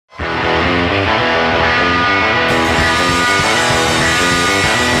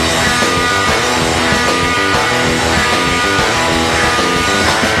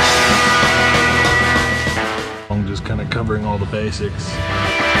all the basics.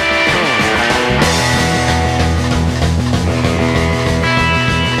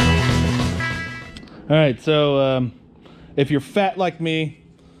 Alright, so if you're fat like me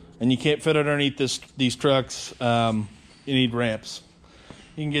and you can't fit underneath these trucks, you need ramps.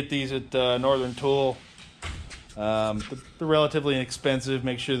 You can get these at Northern Tool. They're relatively inexpensive.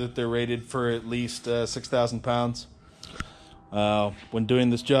 Make sure that they're rated for at least 6,000 pounds. When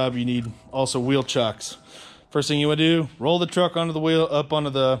doing this job, you need also wheel chocks. First thing you want to do, roll the truck onto the wheel, up onto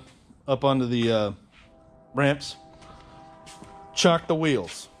the ramps. Chock the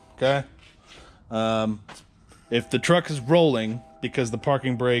wheels, okay? If the truck is rolling because the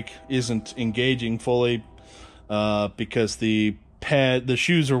parking brake isn't engaging fully, because the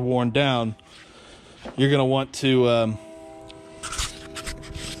shoes are worn down, you're gonna want to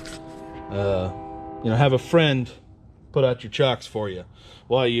have a friend put out your chocks for you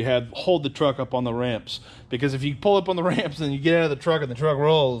while you hold the truck up on the ramps. Because if you pull up on the ramps and you get out of the truck and the truck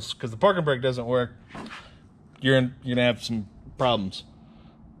rolls because the parking brake doesn't work, you're gonna have some problems.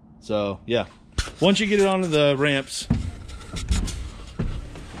 So yeah, once you get it onto the ramps,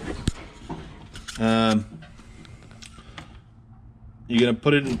 you're gonna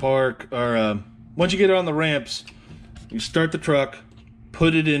put it in park, or once you get it on the ramps, you start the truck,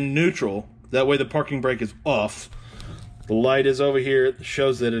 put it in neutral. That way the parking brake is off. The light is over here, it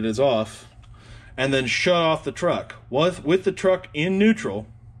shows that it is off. And then shut off the truck. With the truck in neutral,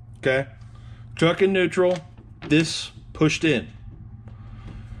 okay? Truck in neutral, this pushed in.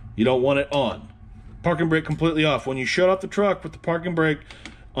 You don't want it on. Parking brake completely off. When you shut off the truck with the parking brake,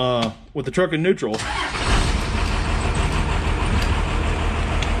 with the truck in neutral,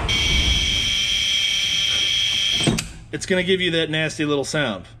 it's gonna give you that nasty little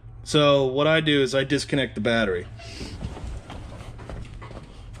sound. So what I do is I disconnect the battery.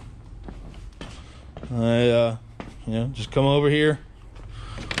 I just come over here,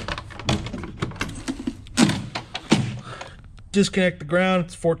 disconnect the ground.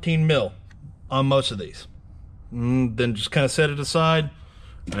 It's 14 mil on most of these. Then just kind of set it aside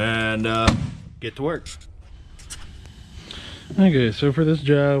and get to work. Okay, so for this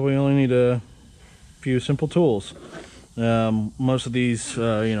job we only need a few simple tools. Most of these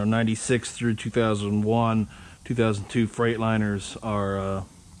 96 through 2001, 2002 Freightliners are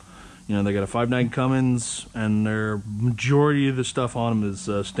they got a 5.9 Cummins, and their majority of the stuff on them is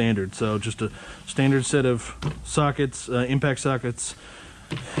standard. So just a standard set of sockets, impact sockets,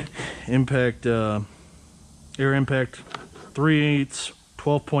 impact, air impact, 3/8,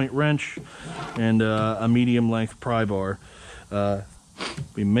 12-point wrench, and a medium length pry bar.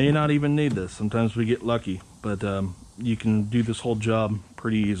 We may not even need this. Sometimes we get lucky, but you can do this whole job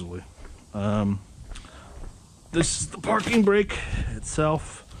pretty easily. This is the parking brake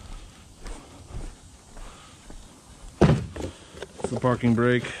itself. The parking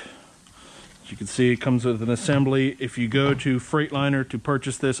brake, as you can see, it comes with an assembly. If you go to Freightliner to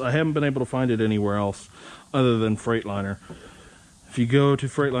purchase this, I haven't been able to find it anywhere else other than Freightliner. If you go to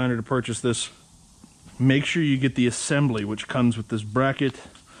Freightliner to purchase this, make sure you get the assembly, which comes with this bracket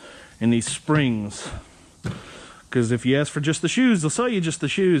and these springs, because if you ask for just the shoes, they'll sell you just the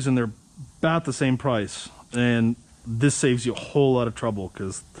shoes and they're about the same price. And this saves you a whole lot of trouble,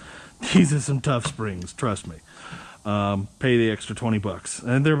 because these are some tough springs, trust me. Pay the extra 20 bucks,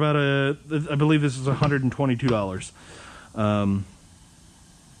 and they're about I believe this is $122.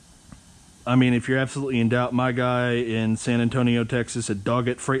 I mean, if you're absolutely in doubt, my guy in San Antonio, Texas at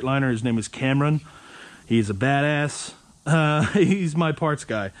Doggett Freightliner, his name is Cameron. He's a badass. He's my parts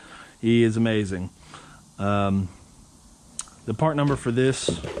guy. He is amazing. The part number for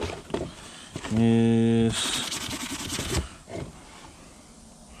this is,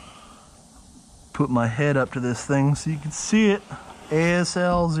 put my head up to this thing so you can see it.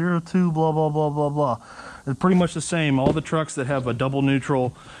 ASL02 blah blah blah blah blah. It's pretty much the same. All the trucks that have a double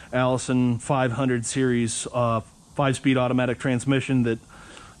neutral Allison 500 series 5-speed automatic transmission, that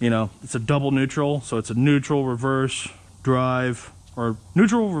it's a double neutral, so it's a neutral, reverse, drive, or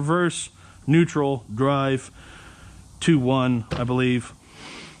neutral, reverse, neutral, drive, 2-1, I believe.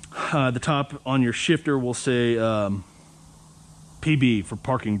 The top on your shifter will say PB for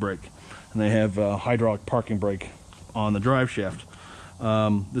parking brake. And they have hydraulic parking brake on the drive shaft.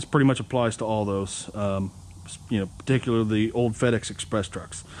 This pretty much applies to all those, particularly the old FedEx Express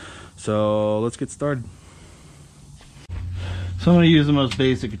trucks. So let's get started. So I'm going to use the most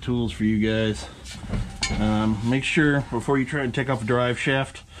basic of tools for you guys. Make sure before you try to take off a drive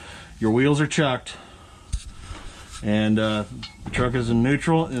shaft, your wheels are chocked, and the truck is in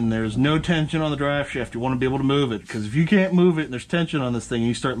neutral, and there's no tension on the drive shaft. You want to be able to move it, because if you can't move it and there's tension on this thing and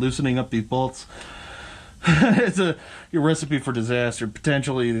you start loosening up these bolts, it's your recipe for disaster.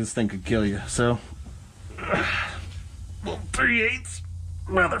 Potentially, this thing could kill you. So, little 3/8,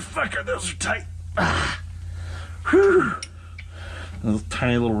 motherfucker, those are tight. Whew. A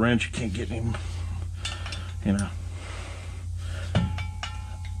tiny little wrench, you can't get any, you know,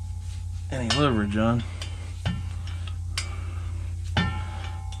 any leverage on.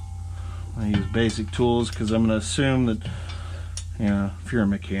 I use basic tools because I'm going to assume that, you know, if you're a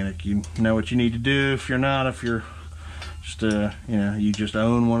mechanic, you know what you need to do. If you're not, if you're just, you know, you just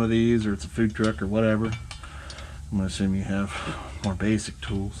own one of these, or it's a food truck or whatever, I'm going to assume you have more basic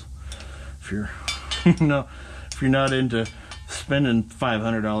tools. If you're, you know, if you're not into spending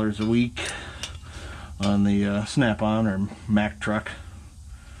 $500 a week on the Snap-on or Mack truck,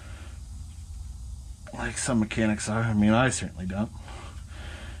 like some mechanics are. I mean, I certainly don't.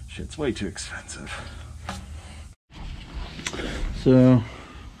 Shit's way too expensive. So,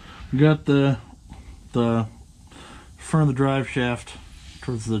 we got the front of the drive shaft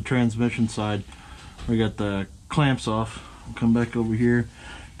towards the transmission side. We got the clamps off. We'll come back over here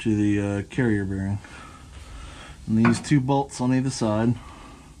to the carrier bearing. And these two bolts on either side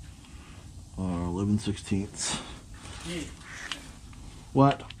are 11/16.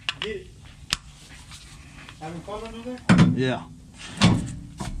 What? Get it. Having fun under there? Yeah.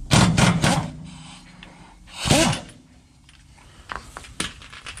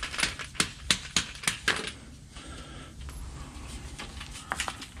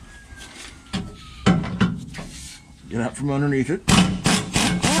 Get out from underneath it.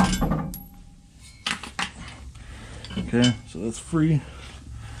 Okay, so that's free.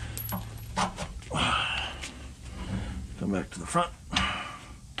 Come back to the front.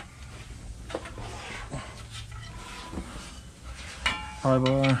 High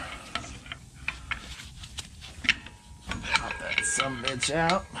bar. Pop that sumbitch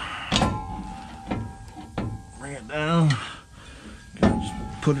out. Bring it down. Just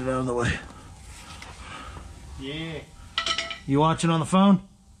put it out of the way. Yeah. You watching on the phone?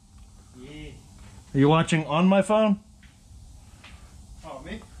 Yeah. Are you watching on my phone? Oh,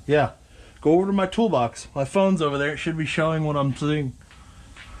 me? Yeah. Go over to my toolbox. My phone's over there. It should be showing what I'm seeing.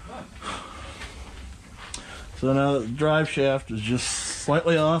 What? So now the drive shaft is just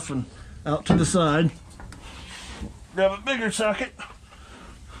slightly off and out to the side. Grab a bigger socket. I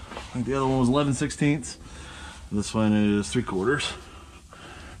think the other one was 11/16. This one is 3/4.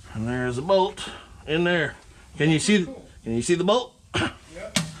 And there's a bolt in there. Can you see? Can you see the bolt?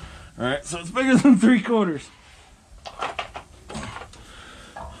 Yep. All right, so it's bigger than 3/4.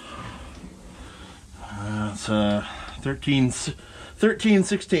 It's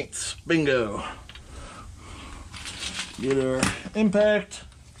 13/16. Bingo. Get our impact.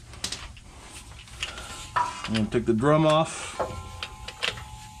 I'm gonna take the drum off.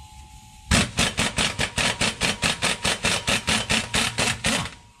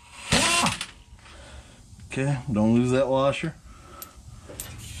 Okay, don't lose that washer.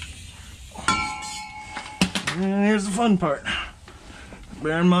 And here's the fun part.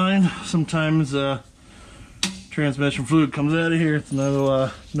 Bear in mind, sometimes transmission fluid comes out of here. It's no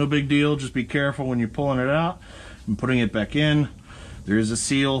big deal. Just be careful when you're pulling it out and putting it back in. There is a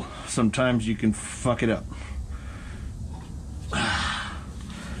seal. Sometimes you can fuck it up.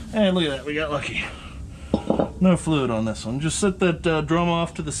 And look at that, we got lucky. No fluid on this one. Just set that drum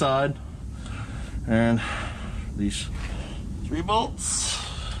off to the side. And these 3 bolts,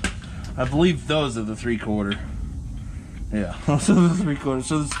 I believe those are the 3/4. Yeah, those are the 3/4.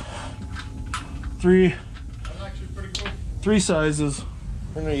 So there's three sizes.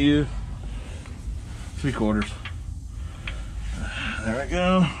 We're gonna use 3/4. There we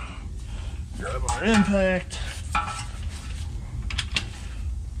go. Grab our impact.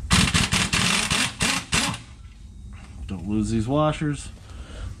 Don't lose these washers.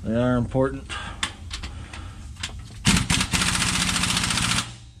 They are important.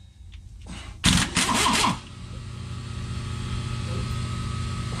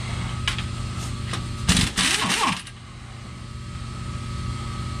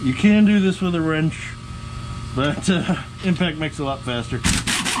 You can do this with a wrench, but impact makes it a lot faster.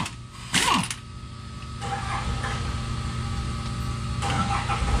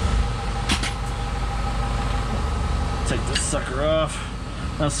 Take this sucker off.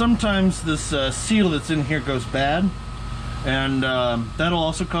 Now sometimes this seal that's in here goes bad, and that'll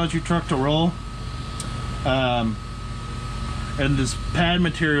also cause your truck to roll. And this pad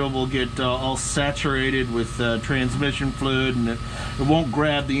material will get all saturated with transmission fluid, and it won't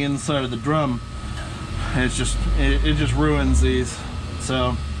grab the inside of the drum. And it just ruins these.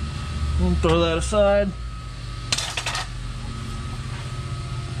 So we'll throw that aside.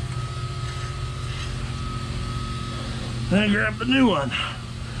 Then I grab the new one.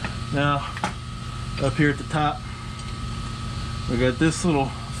 Now, up here at the top, we got this little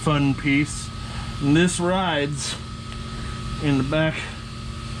fun piece, and this rides in the back,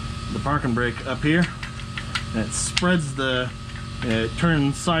 the parking brake up here, and it spreads it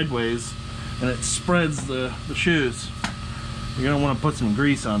turns sideways, and it spreads the shoes. You're gonna want to put some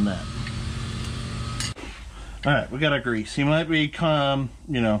grease on that. All right, we got our grease. You might be,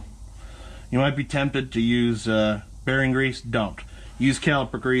 you might be tempted to use bearing grease. Don't use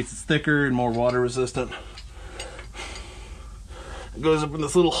caliper grease. It's thicker and more water resistant. It goes up in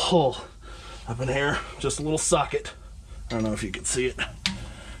this little hole up in here, just a little socket. I don't know if you can see it.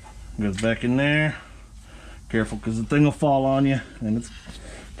 It goes back in there. Careful, because the thing will fall on you, and it's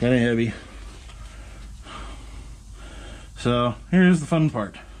kind of heavy. So here's the fun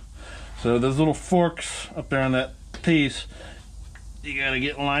part. So those little forks up there on that piece, you got to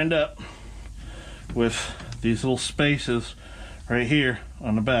get lined up with these little spaces right here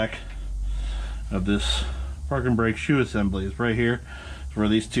on the back of this parking brake shoe assembly. It's right here. It's where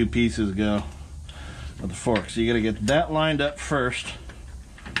these two pieces go with the forks. So you got to get that lined up first,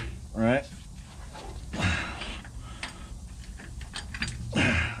 right?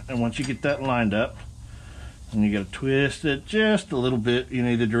 And once you get that lined up, and you got to twist it just a little bit in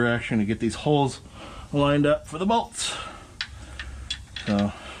either direction to get these holes lined up for the bolts.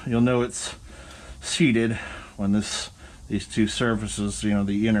 So you'll know it's seated when these two surfaces, you know,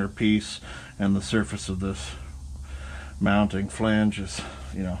 the inner piece and the surface of this mounting flange is,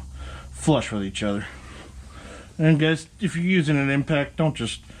 you know, flush with each other. And guys, if you're using an impact, don't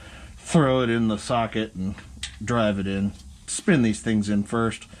just throw it in the socket and drive it in. Spin these things in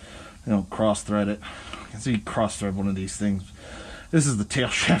first. You know, cross thread it. You can see cross thread one of these things. This is the tail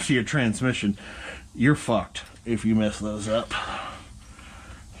shaft of your transmission. You're fucked if you mess those up.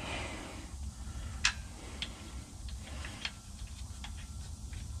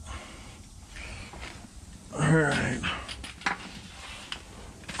 Alright.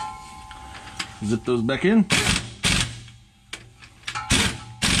 Zip those back in.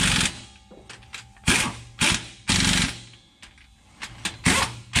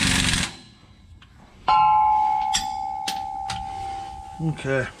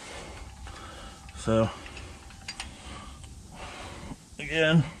 Okay, so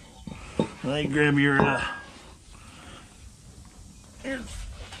again, now you grab your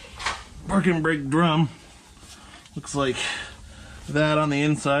parking brake drum. Looks like that on the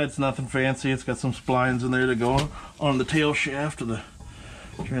inside. It's nothing fancy. It's got some splines in there to go on the tail shaft of the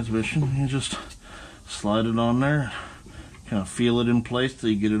transmission. You just slide it on there, kind of feel it in place till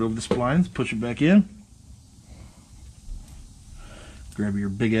you get it over the splines, push it back in. Grab your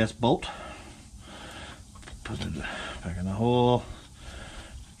big ass bolt, put it back in the hole,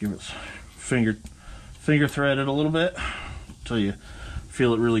 give it finger thread it a little bit until you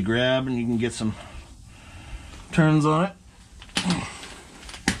feel it really grab and you can get some turns on it.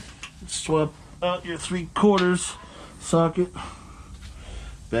 Swap out your 3/4 socket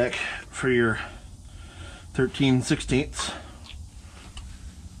back for your 13/16.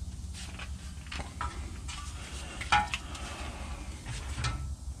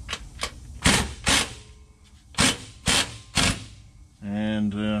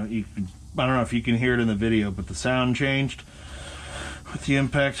 And I don't know if you can hear it in the video, but the sound changed with the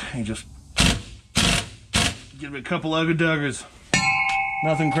impact. You just give it a couple ugga-duggers.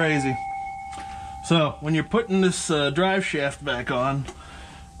 Nothing crazy. So when you're putting this drive shaft back on,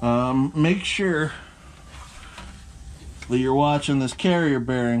 make sure that you're watching this carrier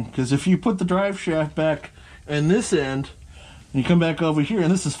bearing, because if you put the drive shaft back in this end and you come back over here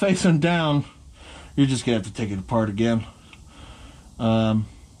and this is facing down, you're just gonna have to take it apart again.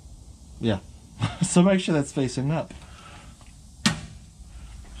 Yeah. So make sure that's facing up.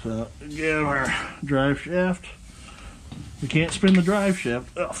 So again, our drive shaft. You can't spin the drive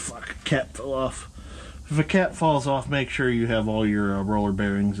shaft. Oh fuck, a cap fell off. If a cap falls off, make sure you have all your roller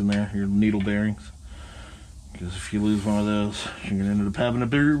bearings in there, your needle bearings. Because if you lose one of those, you're going to end up having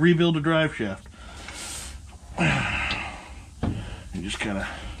to rebuild a drive shaft. You just kind of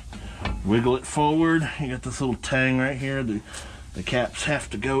wiggle it forward. You got this little tang right here. The caps have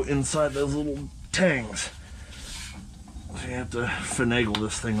to go inside those little tangs. So you have to finagle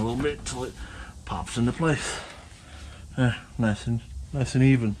this thing a little bit until it pops into place. Nice and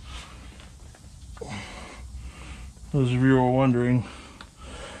even. Those of you who are wondering,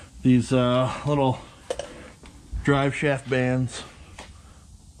 these little drive shaft bands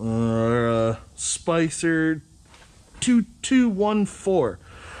are Spicer 2214,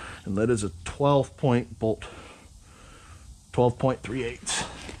 and that is a 12-point bolt, 12.38.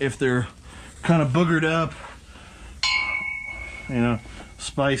 If they're kind of boogered up you know,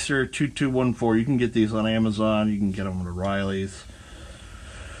 Spicer 2214. You can get these on Amazon. You can get them at O'Reilly's.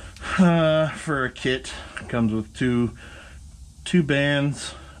 For a kit, it comes with two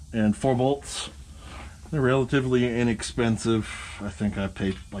bands and 4 bolts. They're relatively inexpensive. I think I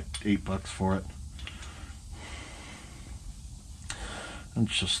paid like $8 for it.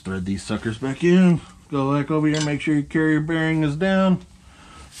 Let's just thread these suckers back in. Go back over here, make sure your carrier bearing is down.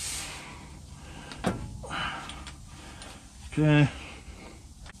 Okay.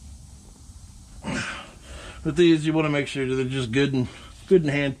 With these, you want to make sure that they're just good and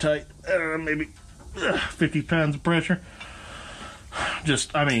hand tight. Maybe 50 pounds of pressure.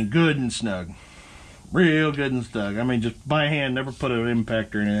 I mean, good and snug. Real good and snug. I mean, just by hand, never put an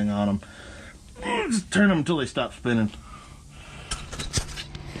impact or anything on them. Just turn them until they stop spinning.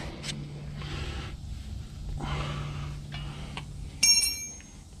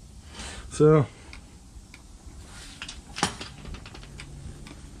 So,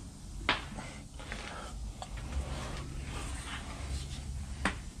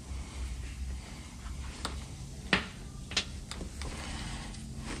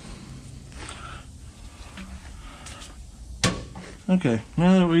 okay,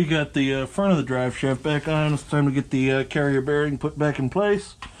 now that we got the front of the drive shaft back on, it's time to get the carrier bearing put back in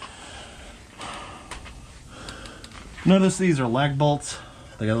place. Notice these are lag bolts.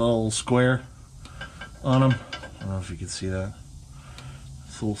 They got a little square on them. I don't know if you can see that.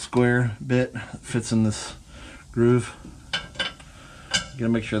 This little square bit fits in this groove. You gotta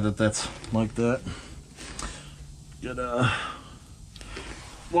make sure that that's like that. Get a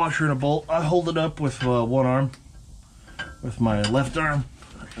washer and a bolt. I hold it up with one arm, with my left arm,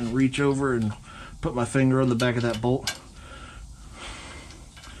 and reach over and put my finger on the back of that bolt.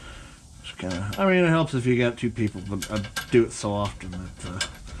 Just kinda, I mean, it helps if you got 2 people, but I do it so often that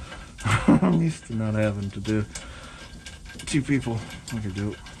I'm used to not having to do 2 people. I could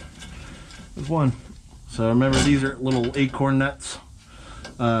do it with 1. So remember, these are little acorn nuts.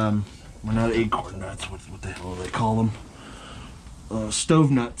 Well, not acorn nuts. What the hell do they call them?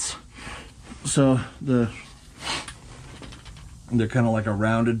 Stove nuts. So they're kind of like a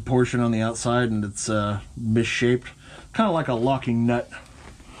rounded portion on the outside, and it's misshaped, kind of like a locking nut.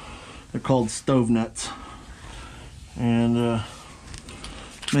 They're called stove nuts, and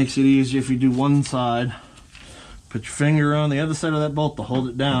makes it easier if you do one side. Put your finger on the other side of that bolt to hold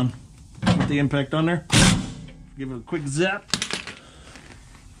it down. Put the impact on there. Give it a quick zap.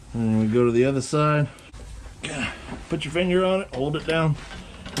 And then we go to the other side. Put your finger on it, hold it down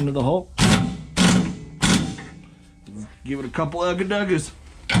into the hole. Give it a couple ugga-duggas.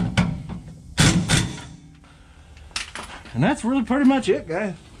 And that's really pretty much it,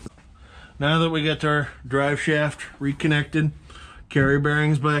 guys. Now that we got our drive shaft reconnected, carrier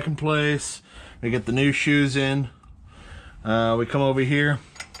bearings back in place, we get the new shoes in, we come over here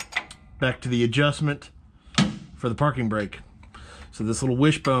back to the adjustment for the parking brake. So this little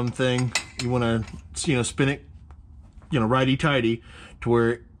wishbone thing, you want to spin it righty-tighty to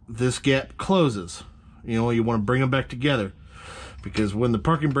where this gap closes. You want to bring them back together, because when the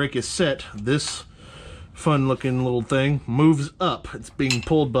parking brake is set, this fun looking little thing moves up. It's being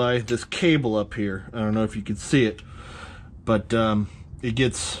pulled by this cable up here. I don't know if you can see it, but it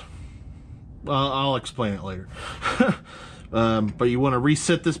gets, I'll explain it later. But you want to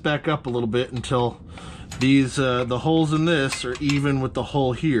reset this back up a little bit until these the holes in this are even with the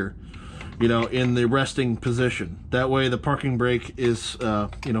hole here, in the resting position. That way the parking brake is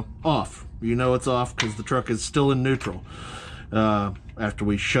off. It's off because the truck is still in neutral. After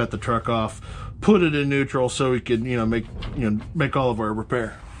we shut the truck off, put it in neutral so we could make all of our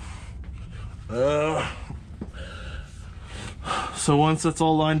repair. So once that's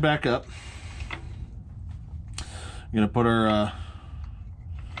all lined back up, I'm gonna put our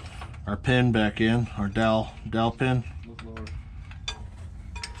pin back in, our dowel pin.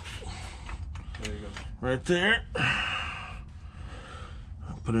 There you go. Right there.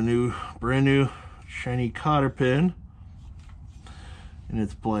 Put a brand new shiny cotter pin in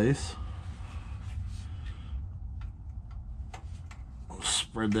its place.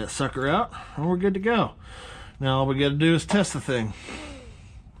 Spread that sucker out and we're good to go. Now all we got to do is test the thing.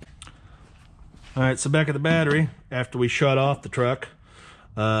 Alright, so back at the battery, after we shut off the truck,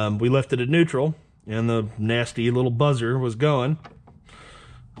 we left it at neutral and the nasty little buzzer was going.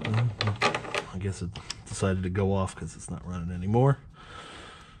 I guess it decided to go off because it's not running anymore.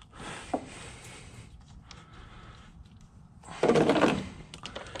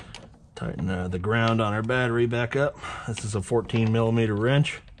 Tighten the ground on our battery back up. This is a 14mm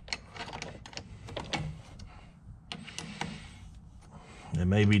wrench. It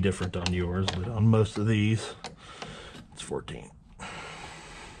may be different on yours, but on most of these, it's 14.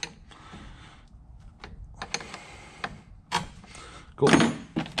 Cool.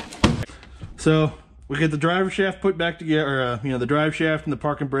 So we get the driver shaft put back together, or the drive shaft and the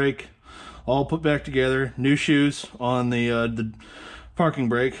parking brake all put back together. New shoes on the parking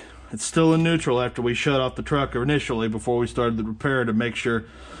brake. It's still in neutral after we shut off the truck initially before we started the repair to make sure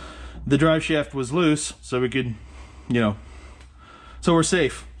the drive shaft was loose, so we could, so we're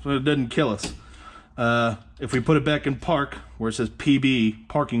safe, so it doesn't kill us. If we put it back in park, where it says PB,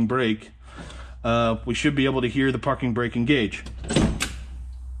 parking brake, we should be able to hear the parking brake engage.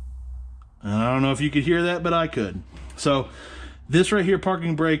 And I don't know if you could hear that, but I could. So this right here,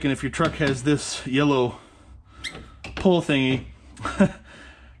 parking brake, and if your truck has this yellow pull thingy, it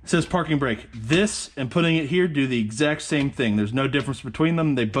says parking brake. This and putting it here do the exact same thing. There's no difference between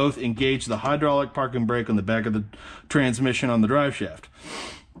them. They both engage the hydraulic parking brake on the back of the transmission on the drive shaft.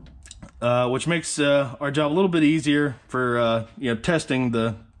 Which makes our job a little bit easier for testing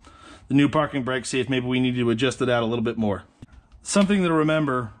the new parking brake, see if maybe we need to adjust it out a little bit more. Something to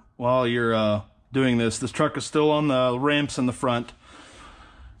remember while you're doing this truck is still on the ramps in the front,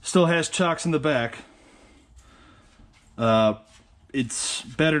 still has chocks in the back. It's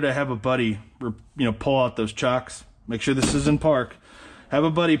better to have a buddy pull out those chocks. Make sure this is in park. Have a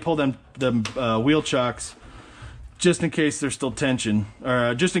buddy pull them wheel chocks, just in case there's still tension,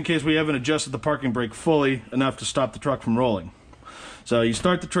 or just in case we haven't adjusted the parking brake fully enough to stop the truck from rolling. So you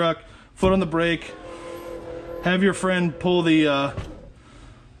start the truck, foot on the brake, have your friend pull the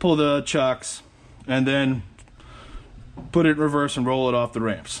chocks, and then put it in reverse and roll it off the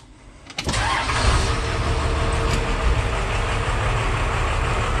ramps.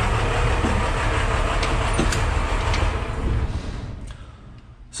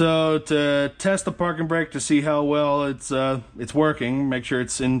 So to test the parking brake to see how well it's working, make sure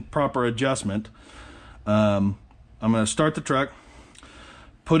it's in proper adjustment, I'm going to start the truck,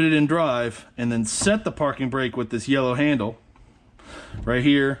 put it in drive, and then set the parking brake with this yellow handle. Right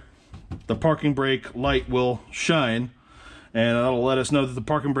here, the parking brake light will shine, and that'll let us know that the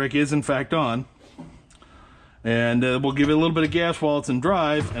parking brake is in fact on. And we'll give it a little bit of gas while it's in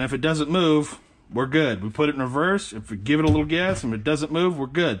drive, and if it doesn't move, we're good. We put it in reverse. If we give it a little gas and it doesn't move, we're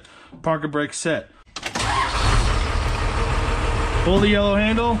good. Parking brake set. Pull the yellow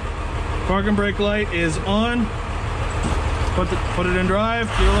handle. Parking brake light is on. Put it in drive.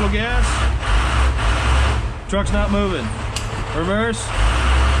 Give it a little gas. Truck's not moving. Reverse.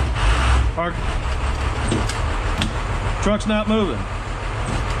 Park. Truck's not moving.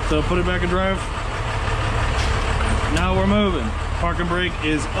 So put it back in drive. Now we're moving. Parking brake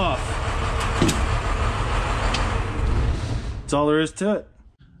is off. That's all there is to it.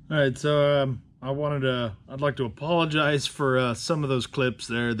 All right, so I'd like to apologize for some of those clips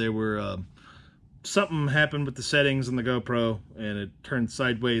there. They were something happened with the settings on the GoPro, and it turned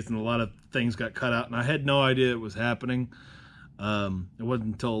sideways, and a lot of things got cut out, and I had no idea it was happening. It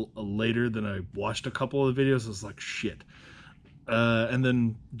wasn't until later that I watched a couple of the videos. I was like, shit. And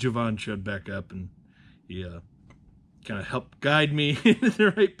then Jovan showed back up, and he kind of helped guide me into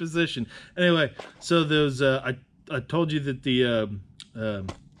the right position. Anyway, so those I told you that the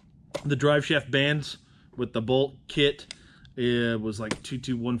drive shaft bands with the bolt kit was like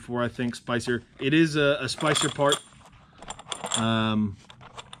 2214, I think, Spicer. It is a Spicer part,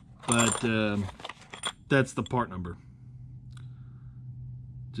 but that's the part number.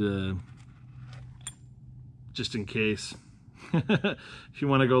 Just in case, if you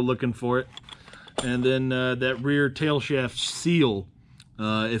want to go looking for it. And then that rear tail shaft seal,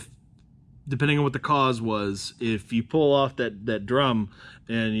 depending on what the cause was, if you pull off that drum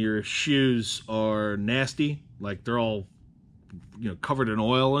and your shoes are nasty, like they're all covered in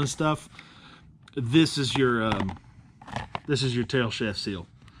oil and stuff, this is your tail shaft seal.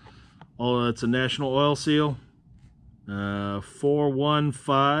 It's a National Oil Seal,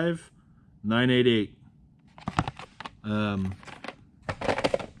 415988.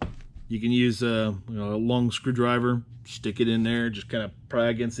 You can use a long screwdriver, stick it in there, just kind of pry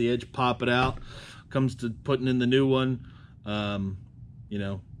against the edge, pop it out. Comes to putting in the new one,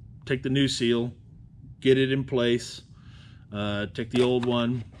 take the new seal, get it in place, take the old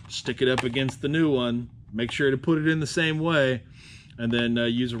one, stick it up against the new one, make sure to put it in the same way, and then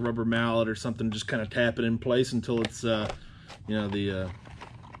use a rubber mallet or something, just kind of tap it in place until it's so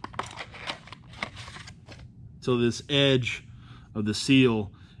this edge of the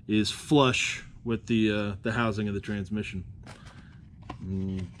seal is flush with the housing of the transmission.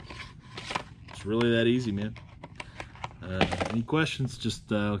 It's really that easy, man. Any questions, just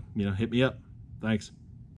hit me up. Thanks.